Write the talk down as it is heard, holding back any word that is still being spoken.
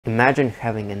Imagine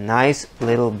having a nice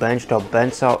little benchtop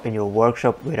bandsaw in your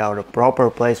workshop without a proper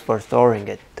place for storing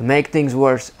it. To make things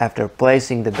worse, after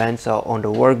placing the bandsaw on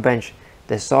the workbench,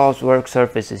 the saw's work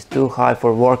surface is too high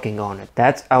for working on it.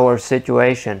 That's our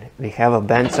situation. We have a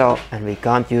bandsaw and we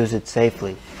can't use it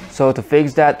safely. So to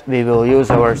fix that, we will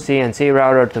use our CNC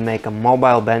router to make a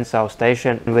mobile bandsaw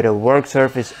station with a work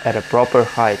surface at a proper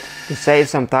height. To save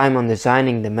some time on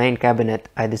designing the main cabinet,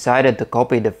 I decided to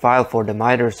copy the file for the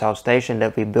miter saw station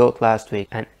that we built last week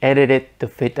and edit it to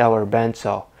fit our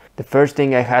bandsaw. The first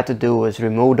thing I had to do was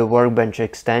remove the workbench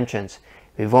extensions.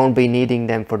 We won't be needing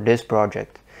them for this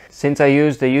project. Since I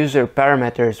used the user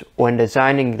parameters when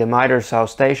designing the miter saw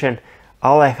station,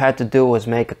 all I had to do was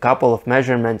make a couple of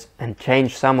measurements and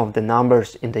change some of the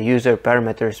numbers in the user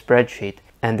parameter spreadsheet,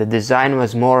 and the design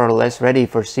was more or less ready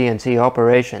for CNC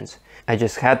operations. I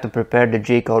just had to prepare the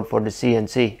G-code for the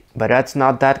CNC, but that's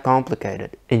not that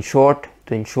complicated. In short,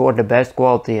 to ensure the best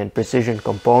quality and precision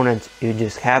components, you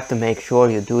just have to make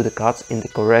sure you do the cuts in the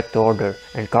correct order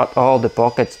and cut all the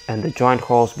pockets and the joint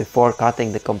holes before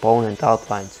cutting the component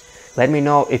outlines. Let me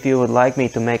know if you would like me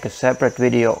to make a separate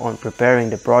video on preparing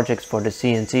the projects for the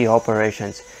CNC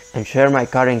operations, and share my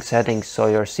cutting settings so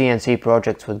your CNC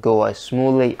projects would go as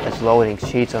smoothly as loading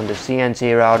sheets on the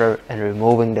CNC router and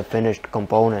removing the finished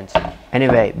components.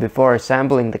 Anyway, before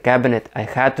assembling the cabinet, I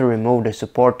had to remove the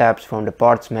support tabs from the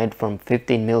parts made from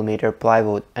 15mm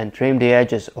plywood and trim the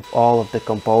edges of all of the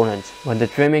components. When the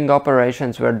trimming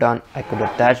operations were done, I could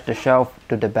attach the shelf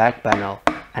to the back panel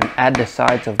and add the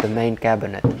sides of the main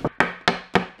cabinet.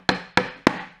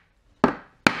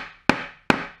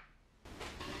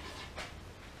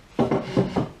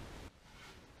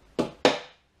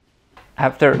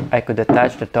 After, I could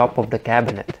attach the top of the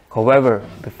cabinet. However,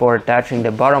 before attaching the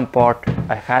bottom part,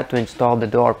 I had to install the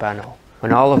door panel.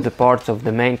 When all of the parts of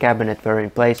the main cabinet were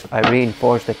in place, I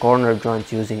reinforced the corner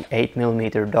joints using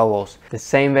 8mm dowels, the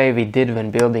same way we did when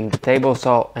building the table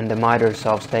saw and the miter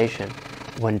saw station.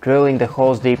 When drilling the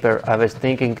holes deeper, I was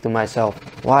thinking to myself,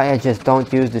 why I just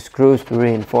don't use the screws to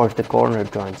reinforce the corner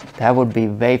joints. That would be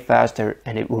way faster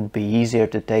and it would be easier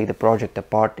to take the project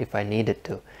apart if I needed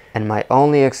to. And my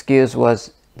only excuse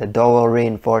was the dowel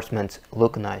reinforcements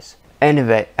look nice.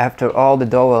 Anyway, after all the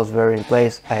dowels were in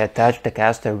place, I attached the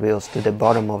caster wheels to the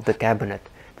bottom of the cabinet.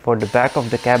 For the back of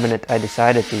the cabinet, I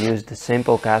decided to use the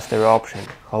simple caster option.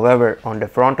 However, on the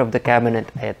front of the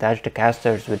cabinet, I attached the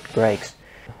casters with brakes.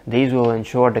 These will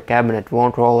ensure the cabinet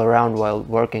won't roll around while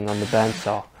working on the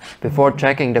bandsaw. Before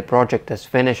checking the project as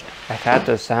finished, I had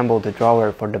to assemble the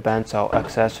drawer for the bandsaw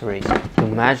accessories. To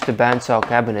match the bandsaw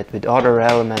cabinet with other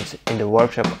elements in the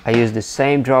workshop, I used the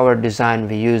same drawer design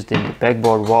we used in the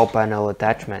pegboard wall panel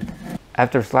attachment.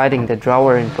 After sliding the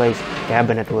drawer in place, the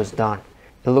cabinet was done.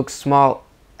 It looks small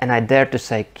and I dare to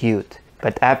say cute,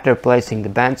 but after placing the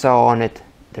bandsaw on it,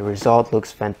 the result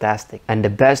looks fantastic. And the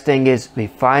best thing is, we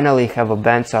finally have a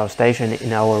bandsaw station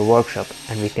in our workshop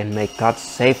and we can make cuts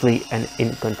safely and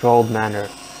in controlled manner.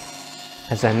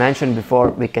 As I mentioned before,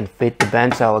 we can fit the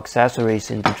bandsaw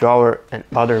accessories in the drawer and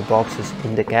other boxes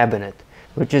in the cabinet,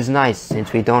 which is nice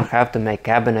since we don't have to make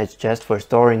cabinets just for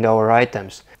storing our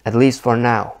items, at least for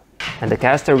now. And the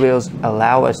caster wheels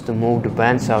allow us to move the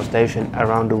bandsaw station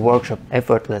around the workshop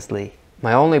effortlessly.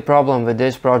 My only problem with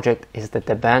this project is that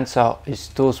the bandsaw is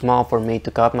too small for me to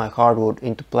cut my hardwood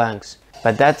into planks.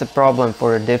 But that's a problem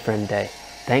for a different day.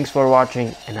 Thanks for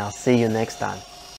watching and I'll see you next time.